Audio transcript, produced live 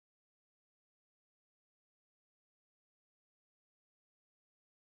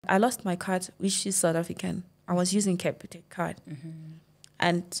I lost my card, which is South African. I was using Capitec card.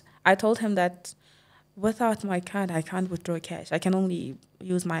 And I told him that without my card, I can't withdraw cash. I can only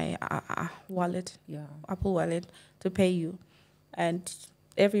use my wallet, Apple Wallet, to pay you. And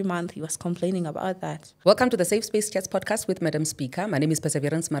every month he was complaining about that. Welcome to the Safe Space Chats podcast with Madam Speaker. My name is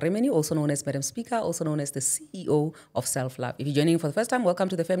Perseverance Maremeni, also known as Madam Speaker, also known as the CEO of Self-Love. If you're joining for the first time, welcome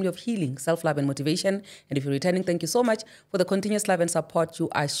to the family of healing, self-love and motivation. And if you're returning, thank you so much for the continuous love and support you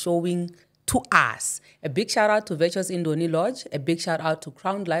are showing to us. A big shout out to Virtuous Indoni Lodge, a big shout out to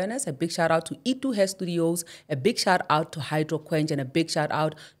Crown Lioness, a big shout out to E2 Hair Studios, a big shout out to Hydro Quench, and a big shout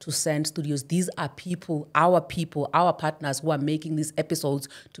out to Sand Studios. These are people, our partners who are making these episodes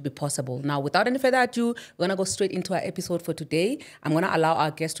to be possible. Now, without any further ado, we're going to go straight into our episode for today. I'm going to allow our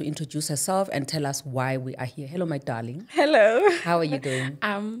guest to introduce herself and tell us why we are here. Hello, my darling. Hello. How are you doing?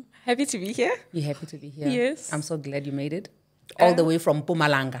 I'm happy to be here. You're happy to be here? Yes. I'm so glad you made it. All the way from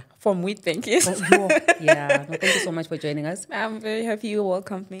Mpumalanga. From Wheatbank, yes. Yeah. No, thank you so much for joining us. I'm very happy you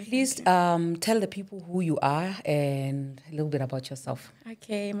welcomed me. Please tell the people who you are and a little bit about yourself.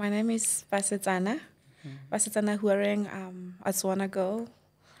 Okay, my name is Basetsana. Basetsana Huareng, a Swana girl,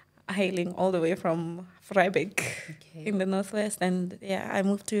 hailing all the way from Vryburg in the northwest. And yeah, I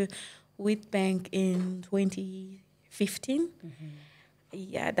moved to Wheatbank in 2015.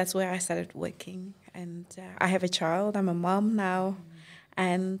 Yeah, that's where I started working. And I have a child. I'm a mom now.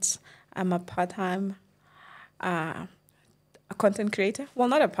 And I'm a part-time a content creator. Well,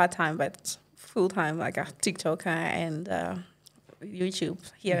 not a part-time, but full-time, like a TikToker and YouTube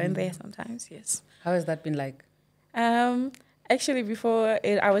here and there sometimes, yes. How has that been like? Actually, before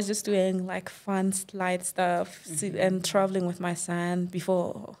I was just doing like fun, light stuff and traveling with my son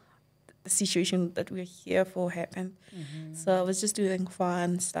before the situation that we're here for happened. So I was just doing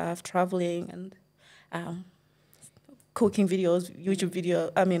fun stuff, traveling and cooking videos,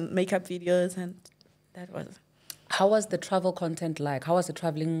 makeup videos, and that was. How was the travel content like? How was the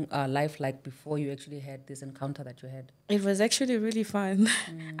traveling life like before you actually had this encounter that you had? It was actually really fun.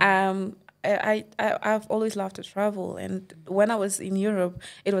 I've always loved to travel, and when I was in Europe,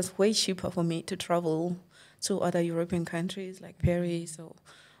 it was way cheaper for me to travel to other European countries like Paris or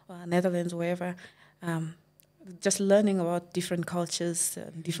Netherlands, wherever. Just learning about different cultures,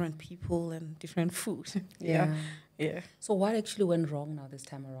 different people, and different food. Yeah. So what actually went wrong now this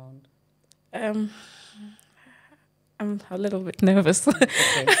time around? I'm a little bit nervous.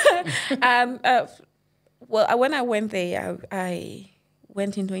 Okay. Well, when I went there, I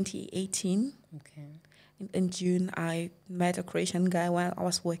went in 2018. Okay. In June, I met a Croatian guy while I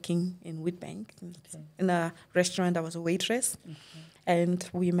was working in Wheatbank. In a restaurant, I was a waitress. And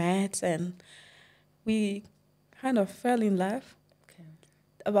we met and we kind of fell in love.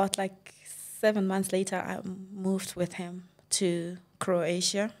 About like 7 months later, I moved with him to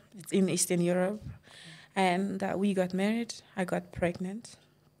Croatia. It's in Eastern Europe. And we got married. I got pregnant.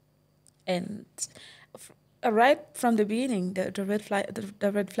 And right from the beginning, the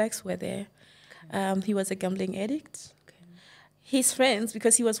red flags were there. He was a gambling addict. His friends,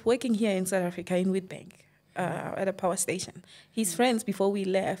 because he was working here in South Africa in Wheatbank at a power station, his friends, before we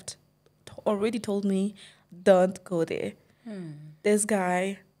left, already told me, don't go there. This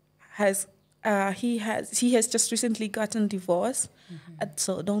guy has just recently gotten divorced,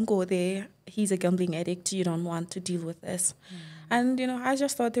 so don't go there. He's a gambling addict. You don't want to deal with this. And, I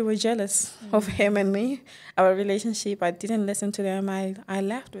just thought they were jealous of him and me, our relationship. I didn't listen to them. I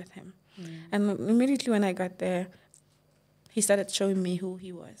left with him. And immediately when I got there, he started showing me who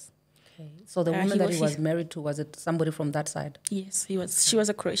he was. Okay. So the woman that he was married to, was it somebody from that side? Yes, he was. She was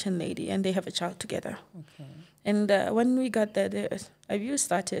a Croatian lady, and they have a child together. Okay. And when we got there, the abuse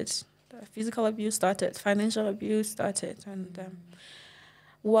started. The physical abuse started. Financial abuse started. And,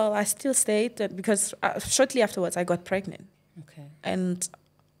 I still stayed because shortly afterwards, I got pregnant. Okay. And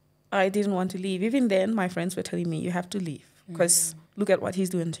I didn't want to leave. Even then, my friends were telling me, you have to leave because look at what he's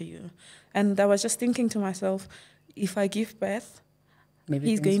doing to you. And I was just thinking to myself, if I give birth, maybe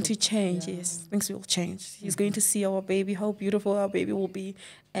he's going to change. Yeah. Yes, things will change. He's going to see our baby, how beautiful our baby will be,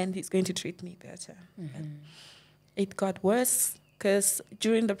 and he's going to treat me better. It got worse because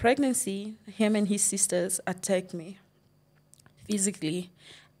during the pregnancy, him and his sisters attacked me physically,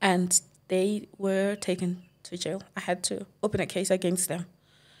 and they were taken to jail. I had to open a case against them.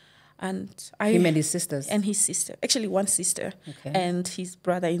 And him and his sisters? And his sister. Actually, one sister and his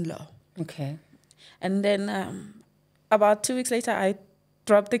brother-in-law. Okay. And then about 2 weeks later, I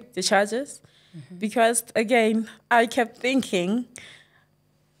dropped the charges because, again, I kept thinking,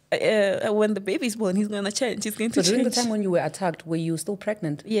 when the baby's born, he's going to change. He's going to So change. during the time when you were attacked, were you still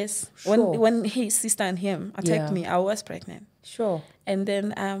pregnant? Yes. Sure. When his sister and him attacked me, I was pregnant. Sure. And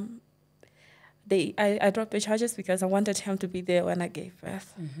then I dropped the charges because I wanted him to be there when I gave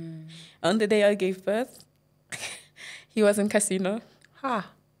birth. On the day I gave birth, he was in casino. Ha.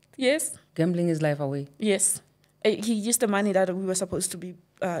 Yes. Gambling his life away. Yes. He used the money that we were supposed to be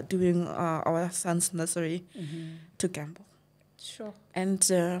doing our son's nursery to gamble. Sure. And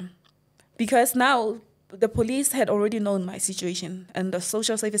because now the police had already known my situation and the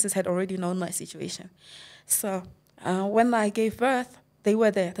social services had already known my situation. So when I gave birth, they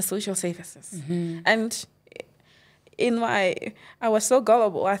were there, the social services. And I was so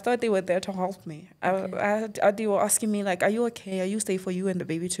gullible. I thought they were there to help me. They were asking me, like, are you okay? Are you safe for you and the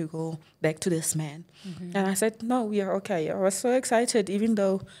baby to go back to this man? And I said, no, we are okay. I was so excited, even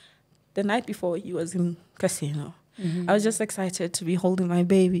though the night before he was in casino. I was just excited to be holding my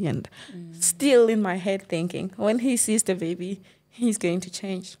baby and still in my head thinking, when he sees the baby, he's going to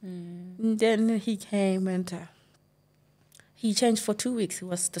change. And then he came and he changed for 2 weeks. He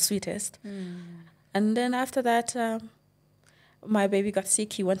was the sweetest. And then after that, my baby got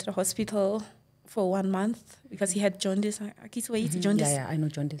sick. He went to the hospital for 1 month because he had jaundice. Jaundice. Yeah, I know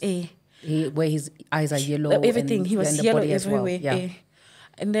jaundice. Where his eyes are yellow. Everything. He was yellow everywhere. Well. Yeah.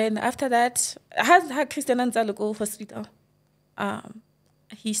 And then after that, I had Christian Anzaluko hospital.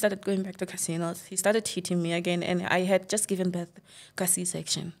 He started going back to casinos. He started hitting me again, and I had just given birth to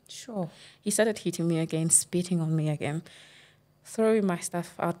C-section. Sure. He started hitting me again, spitting on me again, throwing my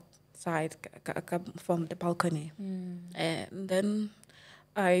stuff outside from the balcony. And then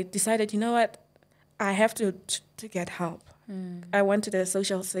I decided, you know what, I have to get help. I went to the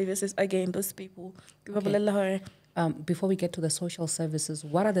social services again, those people. Okay. Before we get to the social services,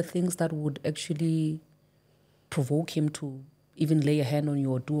 what are the things that would actually provoke him to even lay a hand on you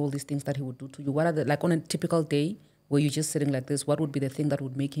or do all these things that he would do to you? What are like on a typical day where you're just sitting like this, what would be the thing that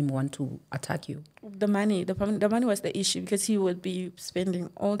would make him want to attack you? The money. The money was the issue because he would be spending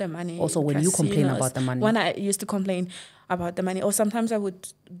all the money. Also, when you complain about the money? When I used to complain about the money, or sometimes I would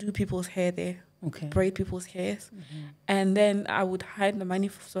do people's hair there. Okay. Braid people's hairs, and then I would hide the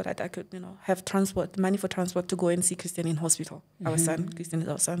money so that I could, have money for transport to go and see Christian in hospital. Our son, Christian is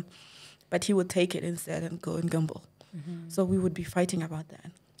our son, but he would take it instead and go and gamble. So we would be fighting about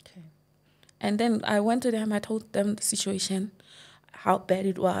that. Okay. And then I went to them. I told them the situation, how bad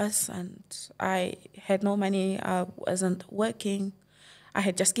it was, and I had no money. I wasn't working. I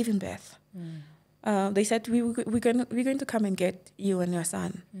had just given birth. They said we're going to come and get you and your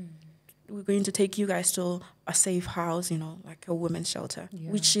son. We're going to take you guys to a safe house, like a women's shelter,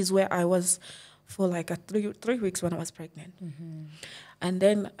 which is where I was for like 3 weeks when I was pregnant. And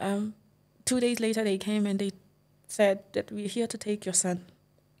then 2 days later, they came and they said that we're here to take your son.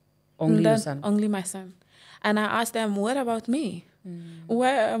 Only your son? Only my son. And I asked them, what about me?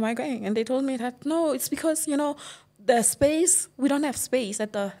 Where am I going? And they told me that, no, it's because, the space, we don't have space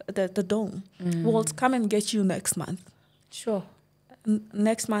at the dome. We'll come and get you next month. Sure.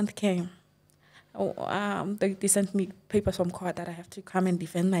 Next month came. They sent me papers from court that I have to come and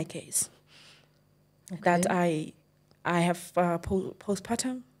defend my case. Okay. That I have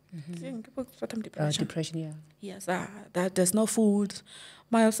postpartum depression. Depression, yeah. Yes, that there's no food.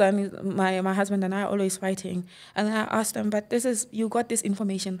 My son, my husband and I are always fighting. And I asked them, but you got this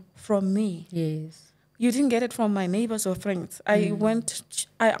information from me. Yes. You didn't get it from my neighbors or friends. I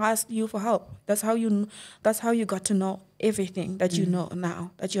asked you for help. That's how you got to know everything that you know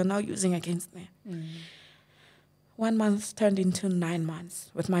now, that you're now using against me. 1 month turned into 9 months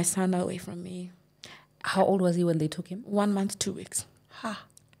with my son away from me. How old was he when they took him? 1 month, 2 weeks.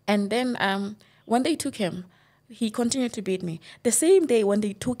 And then when they took him, he continued to beat me. The same day when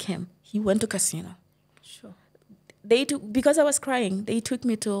they took him, he went to casino. Sure. Because I was crying, they took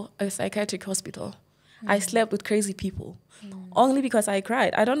me to a psychiatric hospital. I slept with crazy people only because I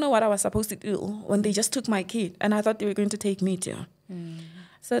cried. I don't know what I was supposed to do when they just took my kid, and I thought they were going to take me too.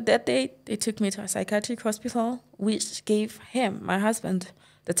 So that day, they took me to a psychiatric hospital, which gave him, my husband,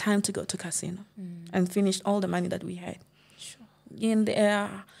 the time to go to casino and finish all the money that we had. Sure. In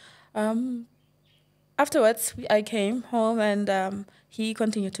there, afterwards, I came home and he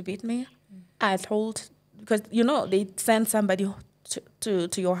continued to beat me. I told, because, they send somebody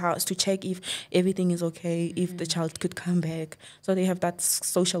to your house to check if everything is okay, if the child could come back. So they have that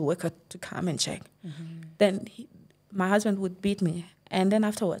social worker to come and check. Then my husband would beat me. And then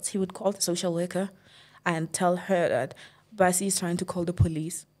afterwards, he would call the social worker and tell her that Basi is trying to call the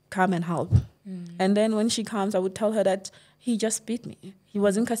police come and help. And then when she comes, I would tell her that he just beat me. He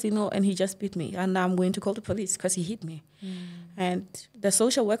was in casino and he just beat me. And I'm going to call the police because he hit me. And the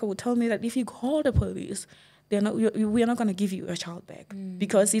social worker would tell me that if you call the police, we are not going to give you your child back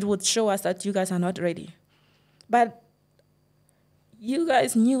because it would show us that you guys are not ready. But you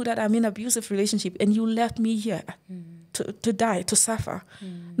guys knew that I'm in an abusive relationship and you left me here to die, to suffer.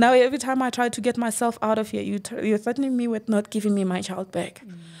 Now every time I try to get myself out of here, you're threatening me with not giving me my child back.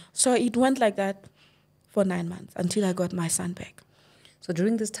 So it went like that for 9 months until I got my son back. So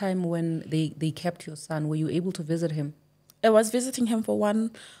during this time when they kept your son, were you able to visit him? I was visiting him for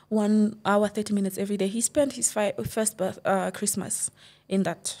 1 hour, 30 minutes every day. He spent his first Christmas in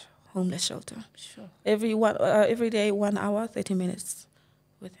that homeless shelter. Sure. Every day, 1 hour, 30 minutes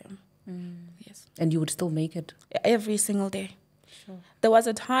with him. Yes. And you would still make it? Every single day. Sure. There was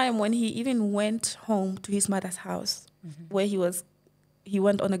a time when he even went home to his mother's house where he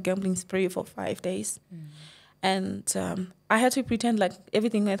went on a gambling spree for 5 days. And I had to pretend like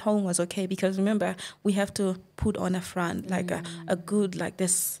everything at home was okay because remember, we have to put on a front, like a good, like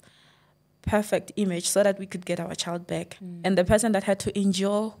this perfect image so that we could get our child back. And the person that had to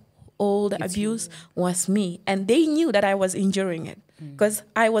endure all the abuse was me. And they knew that I was enduring it because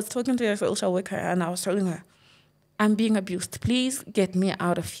I was talking to a social worker and I was telling her, I'm being abused. Please get me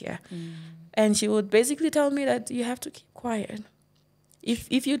out of here. And she would basically tell me that you have to keep quiet.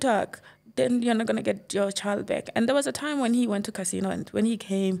 If you talk, then you're not going to get your child back. And there was a time when he went to casino and when he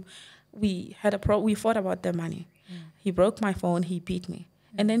came, we fought about the money. He broke my phone, he beat me.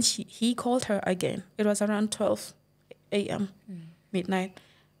 And then he called her again. It was around 12 a.m., midnight.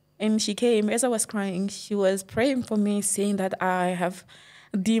 And she came, as I was crying, she was praying for me, saying that I have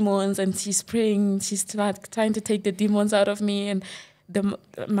demons and she's praying, she's trying to take the demons out of me. And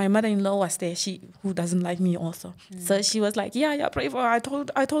my mother-in-law was there, who doesn't like me also. So she was like, yeah, pray for her.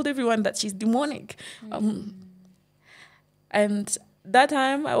 I told everyone that she's demonic. And that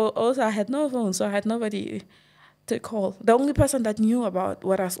time, I had no phone, so I had nobody to call. The only person that knew about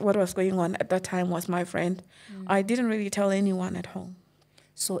what was going on at that time was my friend. I didn't really tell anyone at home.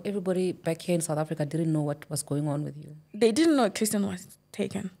 So everybody back here in South Africa didn't know what was going on with you? They didn't know Christian was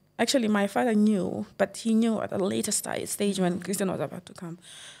taken. Actually, my father knew, but he knew at a later stage when Christian was about to come.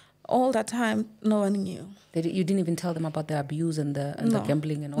 All that time, no one knew. You didn't even tell them about the abuse and the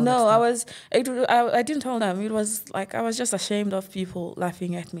gambling and all that stuff? No, I didn't tell them. It was like I was just ashamed of people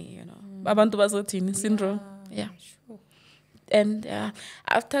laughing at me, you know. Abantu bazothini syndrome. Yeah. Sure. And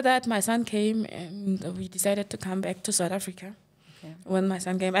after that, my son came and we decided to come back to South Africa. Okay. When my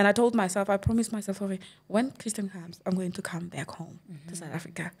son came, and I told myself, I promised myself, okay, when Christian comes, I'm going to come back home to South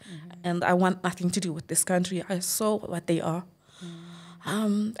Africa. And I want nothing to do with this country. I saw what they are.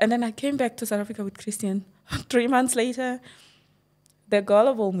 And then I came back to South Africa with Christian. 3 months later, the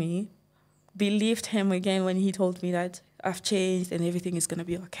gullible me believed him again when he told me that I've changed and everything is going to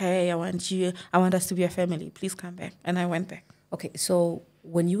be okay. I want us to be a family. Please come back. And I went back. Okay, so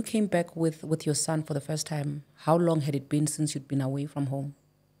when you came back with your son for the first time, how long had it been since you'd been away from home?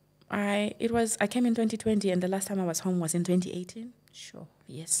 I came in 2020 and the last time I was home was in 2018. Sure.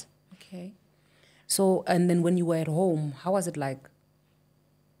 Yes. Okay. So, and then when you were at home, how was it like?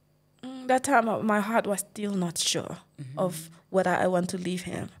 That time my heart was still not sure of whether I want to leave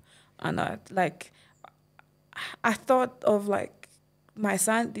him or not. Like, I thought of like my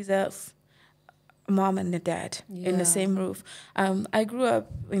son deserves a mom and a dad in the same roof. I grew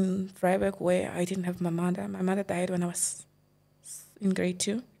up in Vryburg where I didn't have my mother. My mother died when I was in grade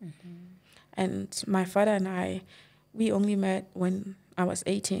 2. And my father and we only met when I was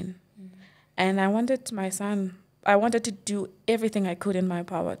 18. And I wanted to do everything I could in my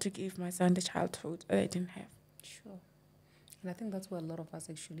power to give my son the childhood that I didn't have. Sure. And I think that's where a lot of us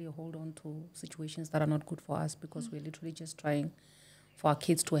actually hold on to situations that are not good for us because we're literally just trying for our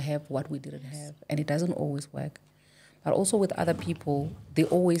kids to have what we didn't have. And it doesn't always work. But also with other people, they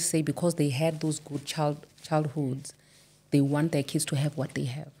always say because they had those good childhoods, they want their kids to have what they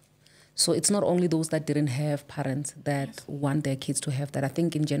have. So it's not only those that didn't have parents that want their kids to have that. I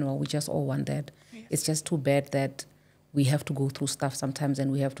think in general, we just all want that. Yes. It's just too bad that we have to go through stuff sometimes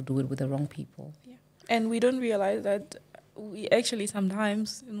and we have to do it with the wrong people. Yeah. And we don't realize that we actually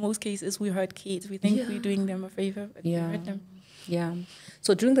sometimes, in most cases, we hurt kids. We think we're doing them a favor, but we hurt them. Yeah.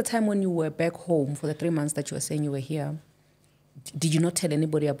 So during the time when you were back home for the 3 months that you were saying you were here, did you not tell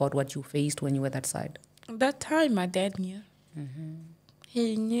anybody about what you faced when you were that side? That time, my dad knew.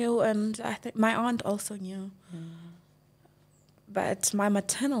 He knew, and I think my aunt also knew. But my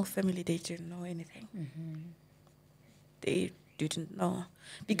maternal family, they didn't know anything. They didn't know.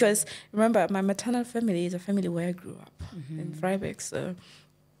 Because, remember, my maternal family is a family where I grew up in Vryburg. So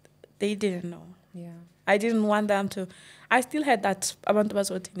they didn't know. Yeah. I didn't want them to. I still had that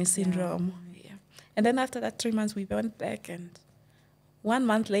abantu syndrome. Yeah. And then after that 3 months, we went back, and 1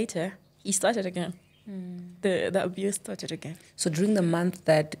 month later, he started again. The abuse started again. So during the month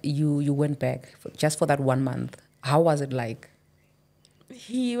that you went back, just for that 1 month, how was it like?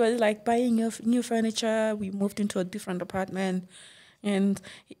 He was like buying new furniture. We moved into a different apartment, and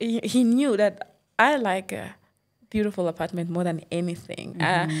he knew that I like a beautiful apartment more than anything.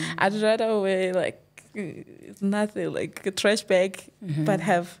 I'd rather wear like nothing, like a trash bag, but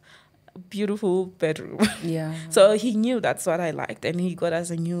have a beautiful bedroom. Yeah. So he knew that's what I liked, and he got us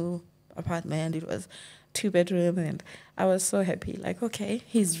a new apartment. It was 2-bedroom, and I was so happy. Like, okay,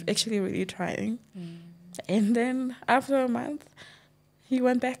 he's actually really trying. And then after a month, he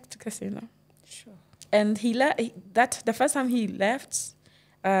went back to casino. Sure. And he the first time he left,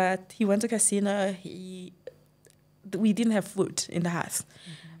 he went to casino. We didn't have food in the house.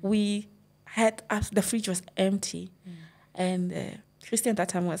 We had the fridge was empty, and Christian that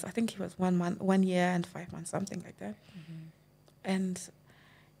time was, I think he was 1 year and 5 months, something like that. And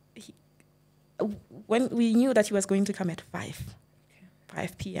when we knew that he was going to come at 5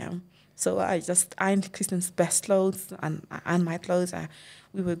 p.m. So I just ironed Christian's best clothes and my clothes.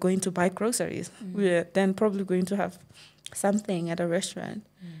 We were going to buy groceries. We were then probably going to have something at a restaurant.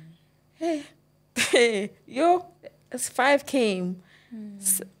 Hey, as 5 came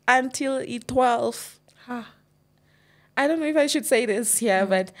until 12. I don't know if I should say this here,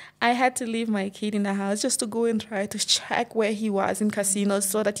 but I had to leave my kid in the house just to go and try to check where he was in casinos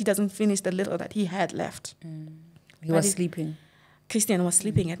so that he doesn't finish the little that he had left. He was sleeping. Christian was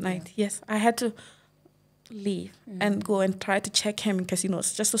sleeping at night. Yes, I had to leave and go and try to check him in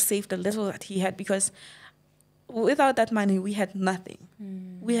casinos just to save the little that he had, because without that money we had nothing.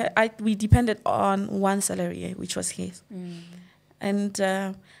 We depended on one salary, which was his, and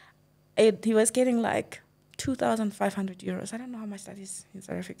he was getting like 2,500 euros. I don't know how much that is in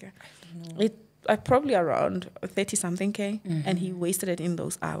South Africa. It probably around 30 something K, and he wasted it in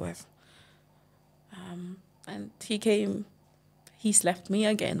those hours. And he slept me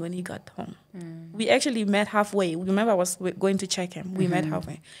again when he got home. We actually met halfway. Remember, I was going to check him. We met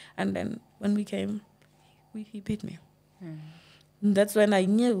halfway. And then when we came, he beat me. And that's when I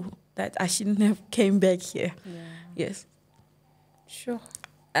knew that I shouldn't have came back here. Yes. Sure.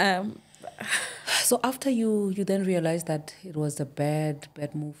 So after you then realized that it was a bad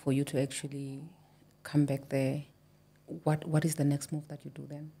move for you to actually come back there, what is the next move that you do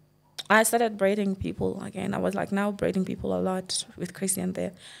then? I started braiding people again. I was like now braiding people a lot with Christian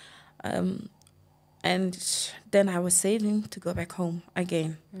there. And then I was saving to go back home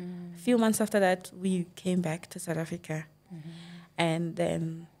again. A few months after that, we came back to South Africa. And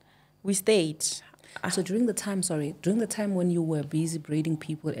then we stayed. So during the time when you were busy braiding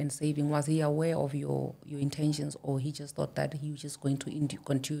people and saving, was he aware of your intentions, or he just thought that he was just going to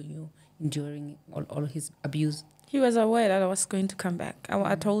continue enduring all his abuse? He was aware that I was going to come back.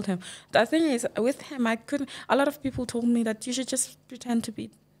 I told him. The thing is, with him, I couldn't. A lot of people told me that you should just pretend to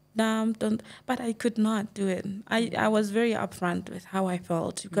be dumb, but I could not do it. I was very upfront with how I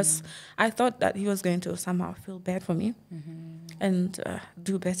felt, because I thought that he was going to somehow feel bad for me and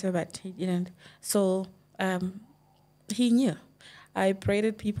do better, but he didn't. So he knew. I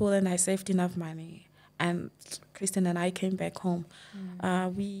braided people and I saved enough money, and Christian and I came back home.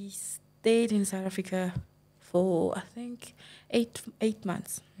 We stayed in South Africa for, I think, 8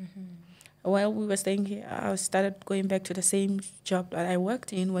 months. While we were staying here, I started going back to the same job that I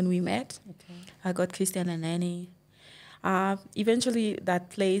worked in when we met. I got Christian a nanny. Eventually, that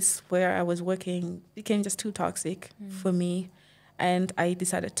place where I was working became just too toxic for me, and I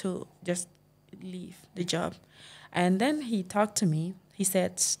decided to just leave the job. And then he talked to me. He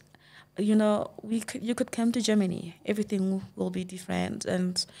said, you could come to Germany. Everything will be different,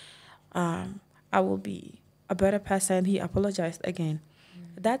 and I will be a better person. He apologized again.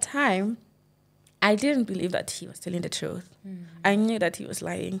 At that time, I didn't believe that he was telling the truth. I knew that he was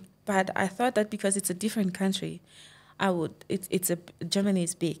lying, but I thought that because it's a different country, Germany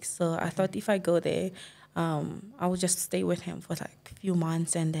is big, so I thought if I go there, I would just stay with him for like a few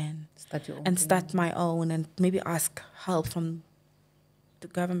months and then start my own, and maybe ask help from the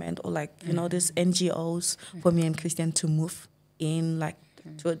government or like these NGOs for me and Christian to move in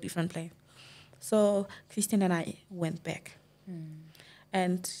to a different place. So Christian and I went back.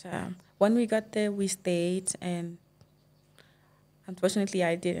 And when we got there, we stayed, and unfortunately,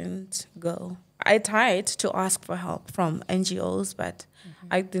 I didn't go. I tried to ask for help from NGOs, but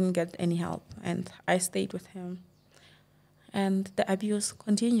I didn't get any help, and I stayed with him. And the abuse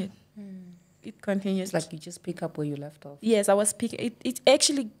continued. It continued. It's like you just pick up where you left off. Yes, I was picking. It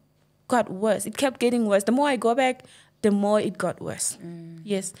actually got worse. It kept getting worse. The more I go back, the more it got worse.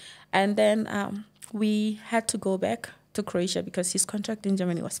 Yes. And then we had to go back to Croatia because his contract in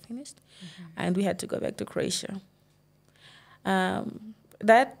Germany was finished. And we had to go back to Croatia.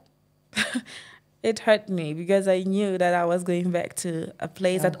 That it hurt me because I knew that I was going back to a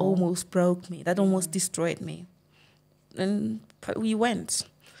place that almost broke me, that almost destroyed me. But we went.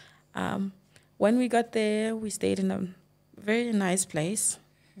 When we got there, we stayed in a very nice place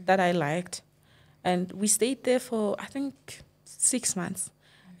that I liked. And we stayed there for, I think, 6 months.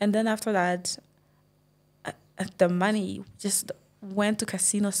 And then after that, the money just went to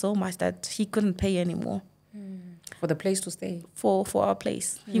casino so much that he couldn't pay anymore. For the place to stay? For our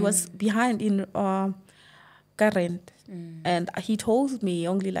place. He was behind in car rent. And he told me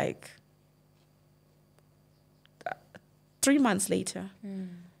only like 3 months later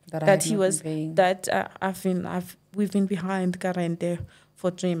that he was paying. That we've been behind car rent there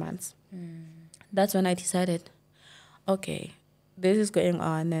for 3 months. That's when I decided, okay, this is going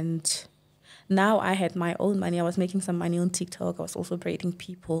on, and now I had my own money. I was making some money on TikTok. I was also braiding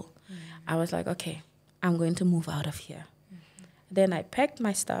people. I was like, okay, I'm going to move out of here. Then I packed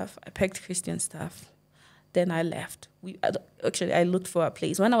my stuff. I packed Christian stuff. Then I left. I looked for a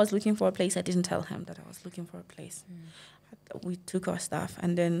place. When I was looking for a place, I didn't tell him that I was looking for a place. We took our stuff,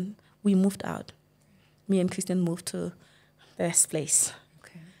 and then we moved out. Me and Christian moved to this place.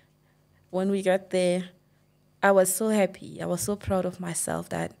 Okay. When we got there, I was so happy. I was so proud of myself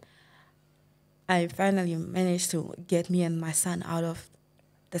that I finally managed to get me and my son out of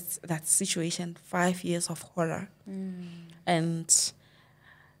that situation, 5 years of horror. And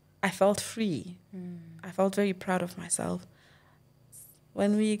I felt free. I felt very proud of myself.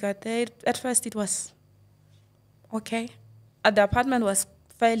 When we got there, at first it was okay. The apartment was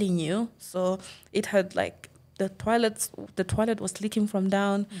fairly new, so it had like the toilet was leaking from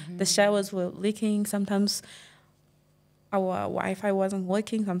down, the showers were leaking, sometimes our Wi-Fi wasn't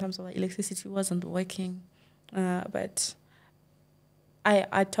working, sometimes our electricity wasn't working. But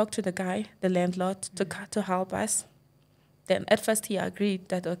I talked to the guy, the landlord, to help us. Then at first he agreed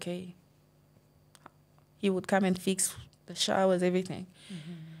that, okay, he would come and fix the showers, everything.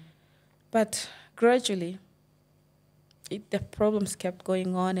 But gradually, the problems kept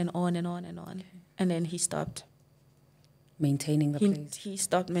going on and on and on and on. Okay. And then he stopped. Maintaining the place? He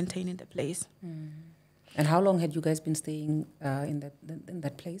stopped maintaining the place. And how long had you guys been staying in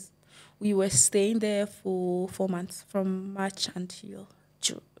that place? We were staying there for 4 months, from March until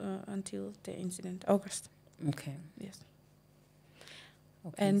the incident, August. Okay. Yes.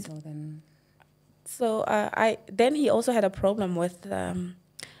 Okay. And so then he also had a problem with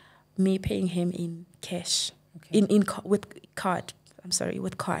me paying him in cash, with card. I'm sorry,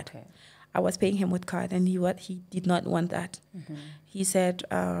 with card. Okay. I was paying him with card, and he did not want that. He said,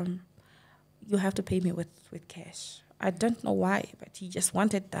 "You have to pay me with cash." I don't know why, but he just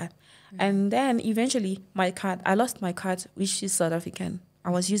wanted that. And then eventually, I lost my card, which is South African. I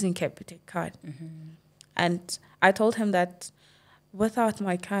was using Capitec card, and I told him that without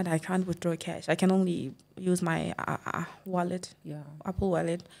my card, I can't withdraw cash. I can only use my wallet, Apple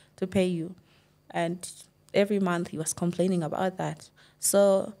Wallet, to pay you. And every month he was complaining about that.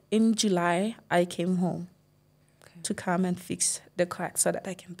 So in July, I came home to come and fix the card so that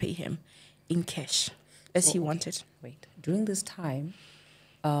I can pay him in cash as he wanted. Wait, during this time,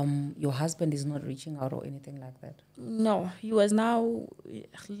 your husband is not reaching out or anything like that? No, he was now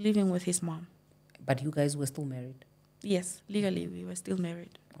living with his mom. But you guys were still married? Yes, legally we were still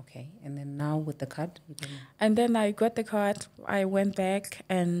married. Okay, and then now with the card? And then I got the card, I went back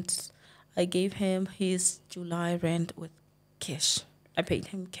and I gave him his July rent with cash. I paid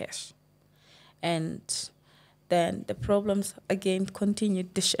him cash. And then the problems again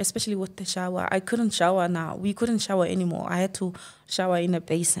continued, especially with the shower. I couldn't shower now. We couldn't shower anymore. I had to shower in a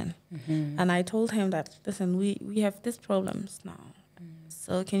basin. And I told him that, listen, we have these problems now.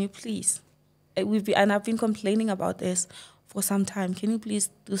 So can you please, and I've been complaining about this for some time. Can you please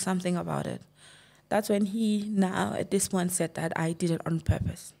do something about it? That's when he now at this point said that I did it on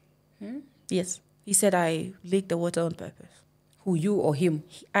purpose. Yes. He said I leaked the water on purpose. Who, you or him?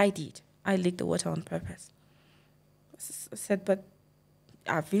 I did. I leaked the water on purpose. I said, but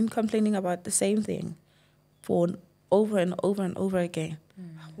I've been complaining about the same thing for over and over and over again.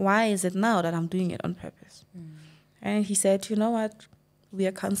 Why is it now that I'm doing it on purpose? And he said, you know what? We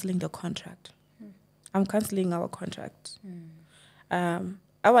are cancelling the contract. I'm cancelling our contract.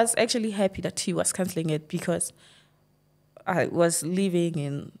 I was actually happy that he was cancelling it because I was living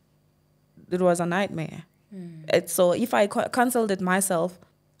in, it was a nightmare. So if I cancelled it myself,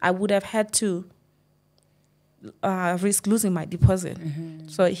 I would have had to risk losing my deposit.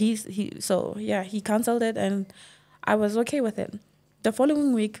 So he canceled it, and I was okay with it. The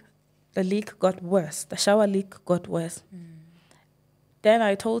following week, the leak got worse. The shower leak got worse. Then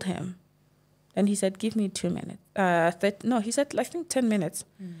I told him, and he said, "Give me 2 minutes." He said, I think 10 minutes,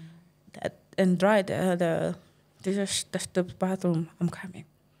 and dry the bathroom. I'm coming.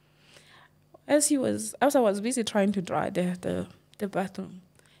 As I was busy trying to dry the bathroom,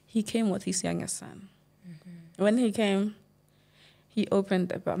 he came with his youngest son. When he came, he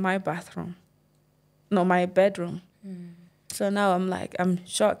opened my bedroom. So now I'm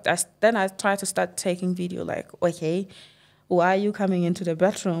shocked. Then I tried to start taking video, like, okay, why are you coming into the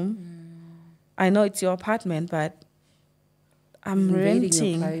bedroom? I know it's your apartment, but I'm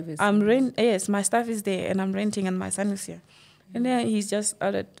renting. Yes, my stuff is there, and I'm renting, and my son is here. And then he's just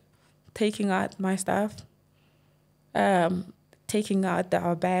started taking out my stuff, taking out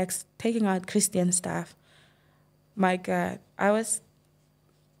our bags, taking out Christian stuff. My God,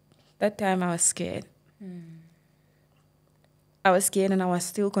 that time I was scared. I was scared, and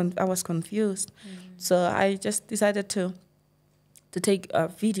I was confused. So I just decided to take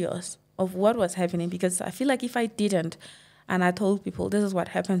videos of what was happening, because I feel like if I didn't, and I told people this is what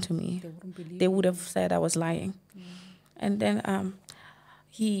happened to me, they would have said I was lying. And then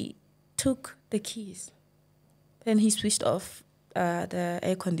he took the keys. Then he switched off the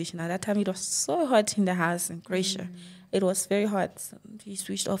air conditioner. At that time, it was so hot in the house in Croatia. It was very hot. So he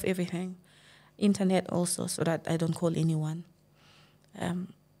switched off everything. Internet also, so that I don't call anyone.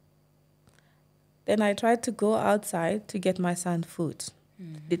 Then I tried to go outside to get my son food,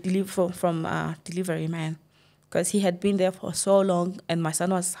 from delivery man, because he had been there for so long, and my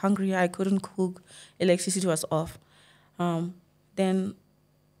son was hungry. I couldn't cook. Electricity was off. Then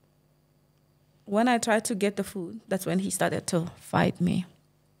when I tried to get the food, that's when he started to fight me.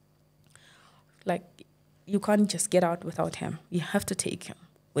 Like, you can't just get out without him. You have to take him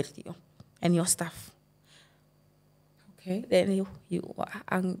with you and your stuff. Okay. Then he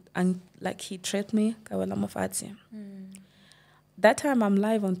threatened me. That time I'm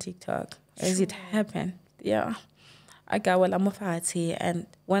live on TikTok as it happened. Yeah. And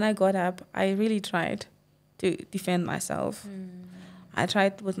when I got up, I really tried to defend myself. I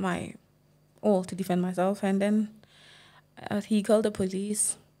tried with my all to defend myself, and then he called the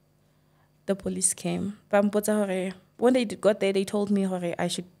police. The police came. When they got there, they told me I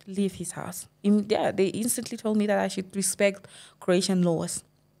should leave his house. They instantly told me that I should respect Croatian laws.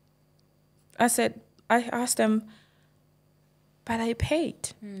 I asked them, but I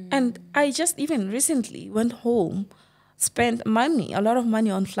paid. And I just even recently went home, spent money, a lot of money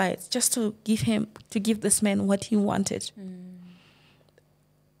on flights, just to give this man what he wanted.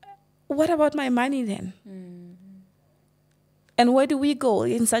 What about my money then? And where do we go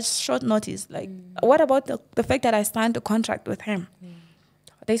in such short notice? Like, what about the fact that I signed a contract with him?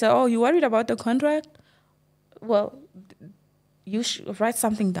 They said, "Oh, you worried about the contract? Well, you should write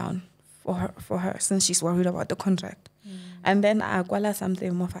something down for her since she's worried about the contract." And then I kwala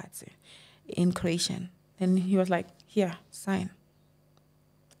something mofatse in Croatian. And he was like, "Here, sign."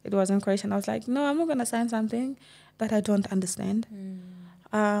 It was in Croatian. I was like, "No, I'm not going to sign something that I don't understand."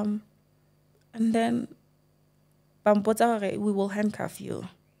 And then we will handcuff you.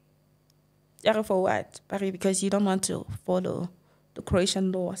 For what? Because you don't want to follow the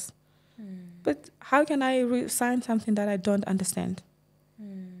Croatian laws. But how can I sign something that I don't understand?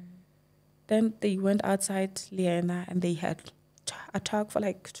 Then they went outside Liana, and they had a talk for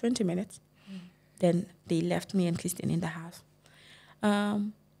like 20 minutes. Then they left me and Christian in the house.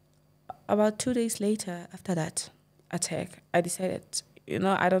 About 2 days later, after that attack, I decided,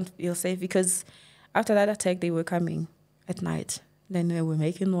 I don't feel safe, because after that attack, they were coming at night. Then they were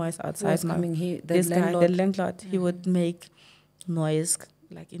making noise outside. Who was coming here? The landlord, he would make noise,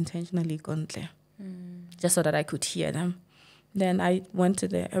 like intentionally, just so that I could hear them. Then I went to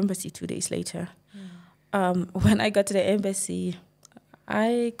the embassy 2 days later. When I got to the embassy,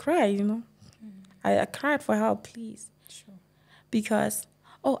 I cried, I cried for help, please. Sure. Because,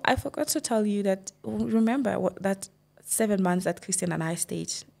 I forgot to tell you that, remember that 7 months that Christian and I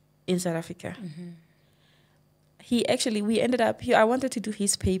stayed in South Africa. We ended up here. I wanted to do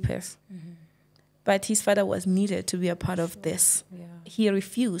his papers, but his father was needed to be a part of this. Yeah. He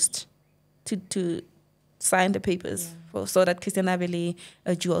refused to sign the papers so that Christian had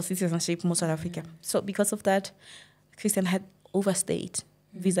a dual citizenship in South Africa. So because of that, Christian had overstayed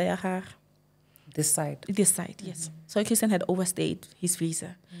visa yagar. This side, yes. So Christian had overstayed his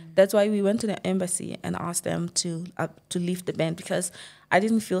visa. That's why we went to the embassy and asked them to leave the ban, because I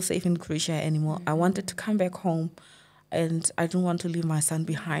didn't feel safe in Croatia anymore. I wanted to come back home, and I didn't want to leave my son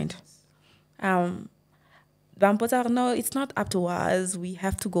behind. No, it's not up to us. We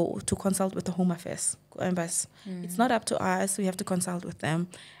have to go to consult with the Home Affairs Embassy. It's not up to us. We have to consult with them.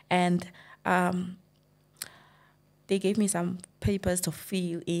 And they gave me some papers to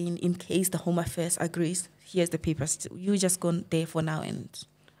fill in case the Home Affairs agrees. Here's the papers. You just go there for now and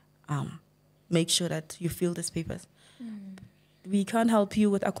make sure that you fill these papers. We can't help you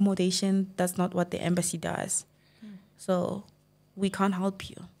with accommodation. That's not what the embassy does. So we can't help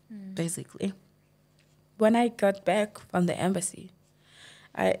you, basically. When I got back from the embassy,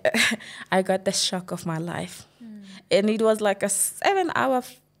 I got the shock of my life. And it was like a 7-hour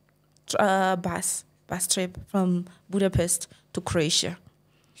bus trip from Budapest to Croatia.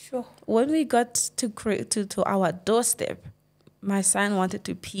 Sure. When we got to our doorstep, my son wanted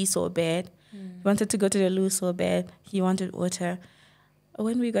to pee so bad. He wanted to go to the loo so bad. He wanted water.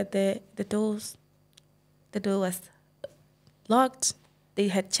 When we got there, the door was locked. They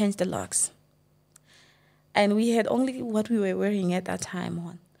had changed the locks. And we had only what we were wearing at that time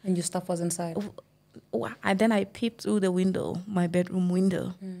on. And your stuff was inside? And then I peeped through the window, my bedroom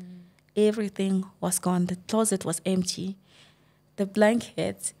window. Everything was gone. The closet was empty. The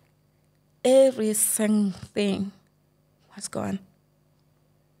blankets, every single thing was gone.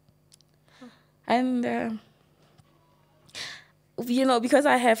 And, because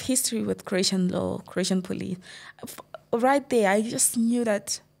I have history with Croatian law, Croatian police, right there, I just knew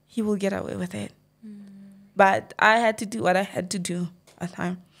that he will get away with it. But I had to do what I had to do at the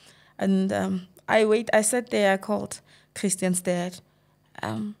time. And I sat there, I called Christian's dad.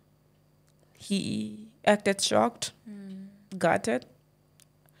 He acted shocked, gutted.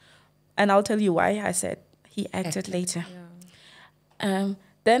 And I'll tell you why I said he acted later. Yeah.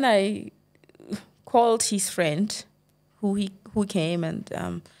 Then I called his friend who came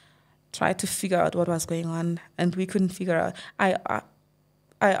and tried to figure out what was going on, and we couldn't figure out. I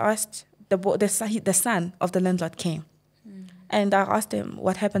asked the son of the landlord came, and I asked him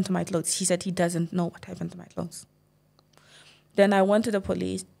what happened to my clothes. He said he doesn't know what happened to my clothes. Then I went to the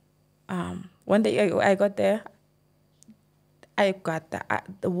police. One day I got there, I got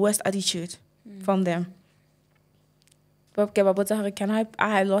the worst attitude from them.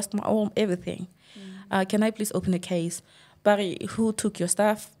 I lost everything. Can I please open a case? Barry, who took your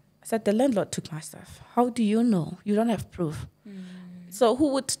stuff? I said, the landlord took my stuff. How do you know? You don't have proof. So who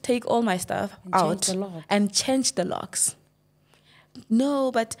would take all my stuff out and change the locks?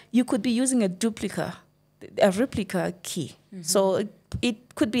 No, but you could be using a replica key. So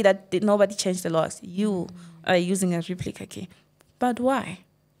it could be that nobody changed the locks. You are using a replica key. But why?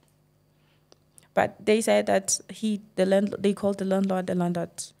 But they said that they called the landlord. The landlord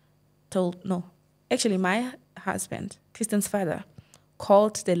told, no. Actually, my husband, Christian's father,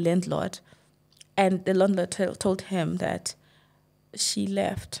 called the landlord, and the landlord told him that she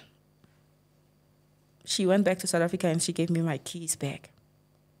left. She went back to South Africa and she gave me my keys back.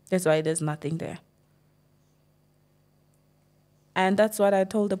 That's why there's nothing there. And that's what I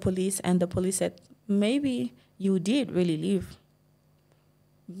told the police, and the police said, maybe you did really leave.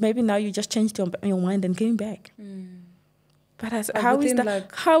 Maybe now you just changed your mind and came back. But I said,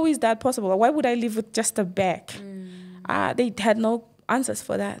 how is that possible? Why would I live with just a bag? They had no answers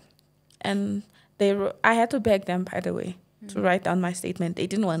for that. And I had to beg them, by the way, to write down my statement. They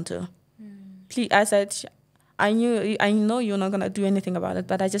didn't want to. Please, I said, I know you're not going to do anything about it,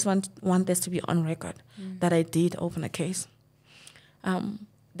 but I just want this to be on record, that I did open a case.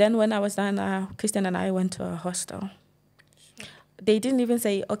 Then when I was done, Christian and I went to a hostel. They didn't even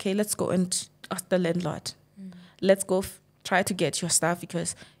say, okay, let's go and ask the landlord. Let's go try to get your stuff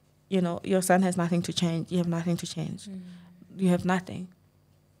because, your son has nothing to change. You have nothing to change. You have nothing.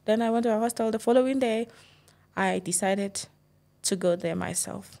 Then I went to a hostel. The following day, I decided to go there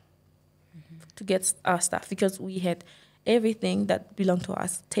myself to get our stuff because we had everything that belonged to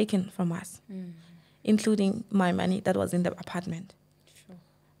us taken from us, including my money that was in the apartment,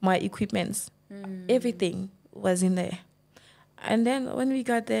 my equipments, everything was in there. And then when we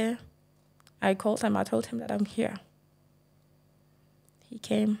got there, I called him. I told him that I'm here. He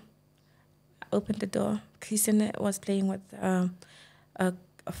came, opened the door. Christian was playing with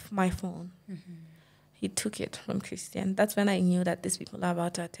my phone. He took it from Christian. That's when I knew that these people are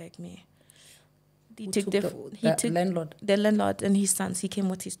about to attack me. He took the landlord. The landlord and his sons. He came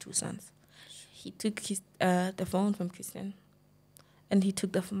with his 2 sons. He took the phone from Christian, and he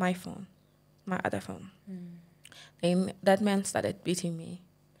took my phone, my other phone. And that man started beating me.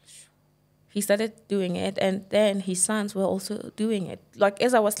 He started doing it, and then his sons were also doing it. Like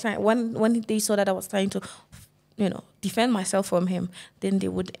as I was trying, when they saw that I was trying to, defend myself from him, then they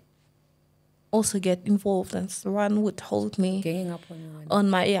would also get involved, and so one would hold me. Ganging up on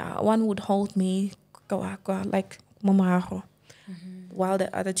you. One would hold me, like Momaho, while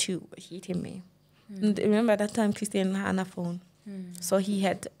the other two were hitting me. And remember that time Christian had a phone, so he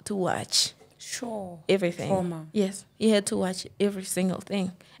had to watch everything. Trauma. Yes, he had to watch every single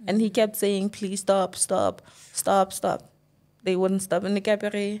thing, and he kept saying, "Please stop, stop, stop, stop." They wouldn't stop. And the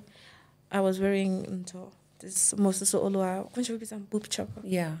cabaret, I was wearing this boob chopper.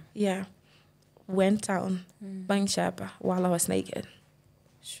 Yeah, went down, bang chopper while I was naked.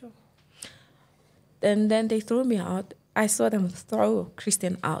 Sure. And then they threw me out. I saw them throw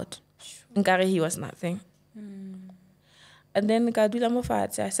Christian out. Nkare he was nothing. And then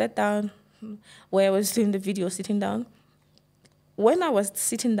I sat down where I was doing the video, sitting down. When I was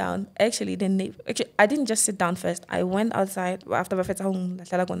sitting down, actually, I didn't just sit down first. I went outside after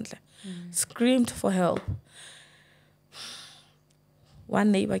screamed for help.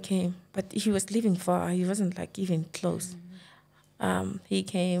 One neighbor came, but he was living far. He wasn't like even close. He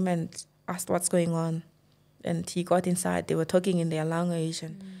came and asked what's going on, and he got inside. They were talking in their language.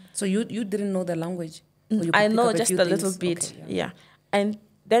 And so you didn't know the language? I know just a little bit, okay, yeah. And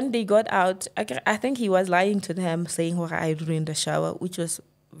then they got out. I think he was lying to them, saying what I do in the shower, which was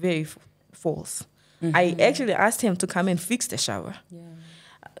very false. I actually asked him to come and fix the shower,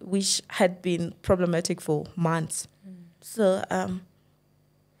 which had been problematic for months. So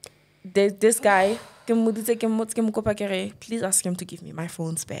this guy, please ask him to give me my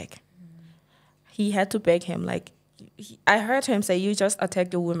phones back. He had to beg him. Like, I heard him say, "You just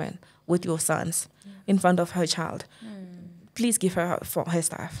attacked a woman with your sons in front of her child. Please give her for her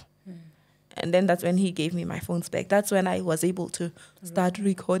stuff." And then that's when he gave me my phones back. That's when I was able to start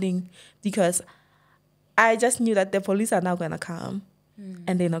recording, because I just knew that the police are now going to come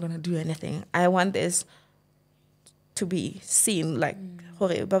and they're not going to do anything. I want this to be seen, like,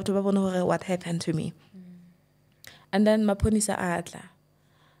 what happened to me. And then Maponisa Adla,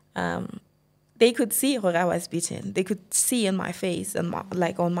 they could see where I was beaten. They could see in my face and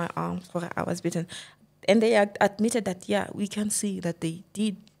on my arms where I was beaten. And they admitted that, yeah, we can see that they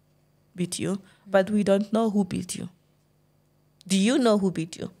did beat you, but we don't know who beat you. Do you know who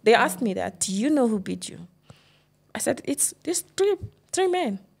beat you? They asked me that. Do you know who beat you? I said, it's these three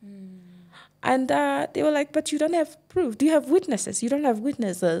men. And they were like, but you don't have proof. Do you have witnesses? You don't have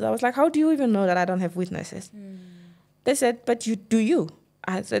witnesses. I was like, how do you even know that I don't have witnesses? They said, but do you?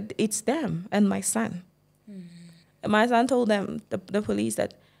 I said, it's them and my son. And my son told them, the police,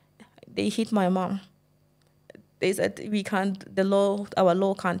 that they hit my mom. They said, we can't, our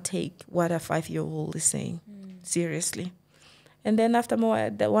law can't take what a 5-year-old is saying seriously. And then after more,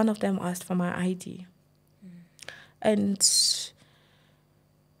 one of them asked for my ID. And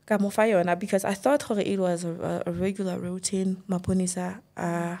because I thought it was a regular routine, Maponisa,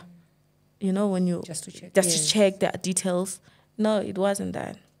 when you just to check to check the details. No, it wasn't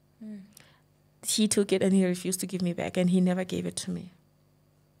that. He took it and he refused to give me back, and he never gave it to me.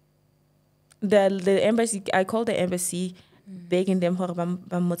 The embassy, I called the embassy, begging them for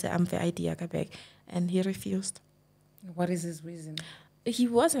ID back, and he refused. What is his reason? He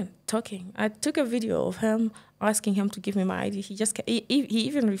wasn't talking. I took a video of him asking him to give me my ID. He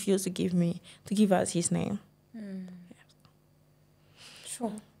even refused to give us his name.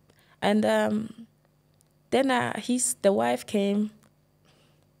 Sure. And then the wife came.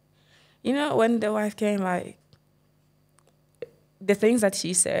 You know, when the wife came, like, the things that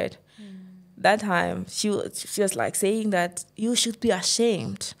she said, that time, she was like saying that you should be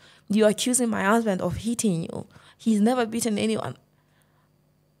ashamed. You're accusing my husband of hitting you. He's never beaten anyone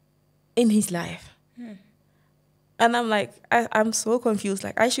in his life. And I'm like, I'm so confused.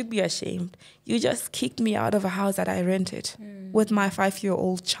 Like, I should be ashamed. You just kicked me out of a house that I rented with my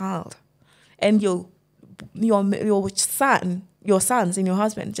 5-year-old child. And your sons and your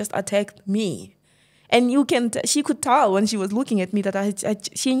husband just attacked me. And she could tell when she was looking at me that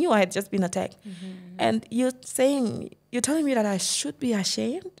she knew I had just been attacked. And you're telling me that I should be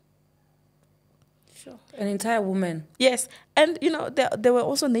ashamed? Sure. An entire woman. Yes. And, there were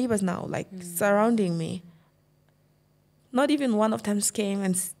also neighbors now, like, surrounding me. Not even one of them came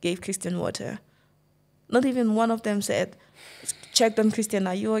and gave Christian water. Not even one of them said, checked on Christian,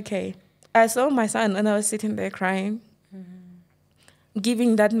 are you okay? I saw my son and I was sitting there crying,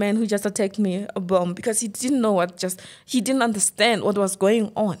 giving that man who just attacked me a bomb, because he didn't know he didn't understand what was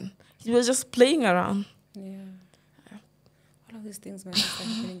going on. He was just playing around. Yeah. All of these things might start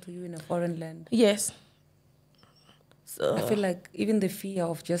happening to you in a foreign land. Yes. So I feel like even the fear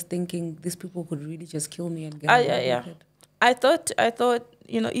of just thinking these people could really just kill me and get away with it. I thought,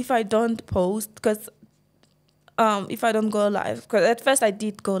 if I don't post, because if I don't go live, because at first I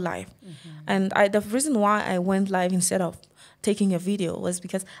did go live, and the reason why I went live instead of taking a video was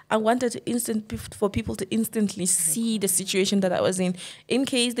because I wanted to for people to instantly see the situation that I was in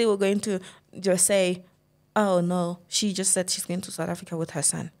case they were going to just say, oh no, she just said she's going to South Africa with her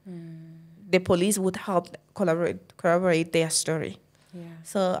son. The police would help corroborate their story. Yeah.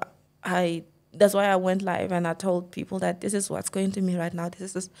 So that's why I went live and I told people that this is what's going to me right now.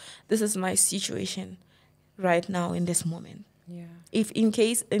 This is my situation right now in this moment. Yeah. If in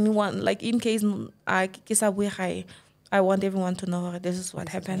case anyone, like in case I want everyone to know this is what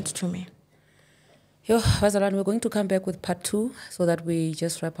happened to me. Yo, Bazalan, we're going to come back with part 2 so that we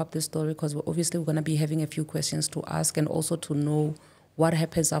just wrap up this story, because obviously we're going to be having a few questions to ask and also to know what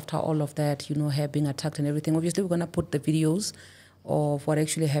happens after all of that, you know, her being attacked and everything. Obviously, we're going to put the videos of what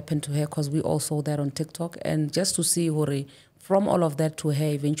actually happened to her, because we all saw that on TikTok, and just to see Hori, from all of that to her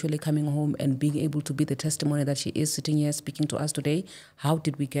eventually coming home and being able to be the testimony that she is sitting here speaking to us today. How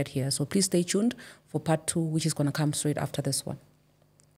did we get here? So please stay tuned for part 2, which is going to come straight after this one.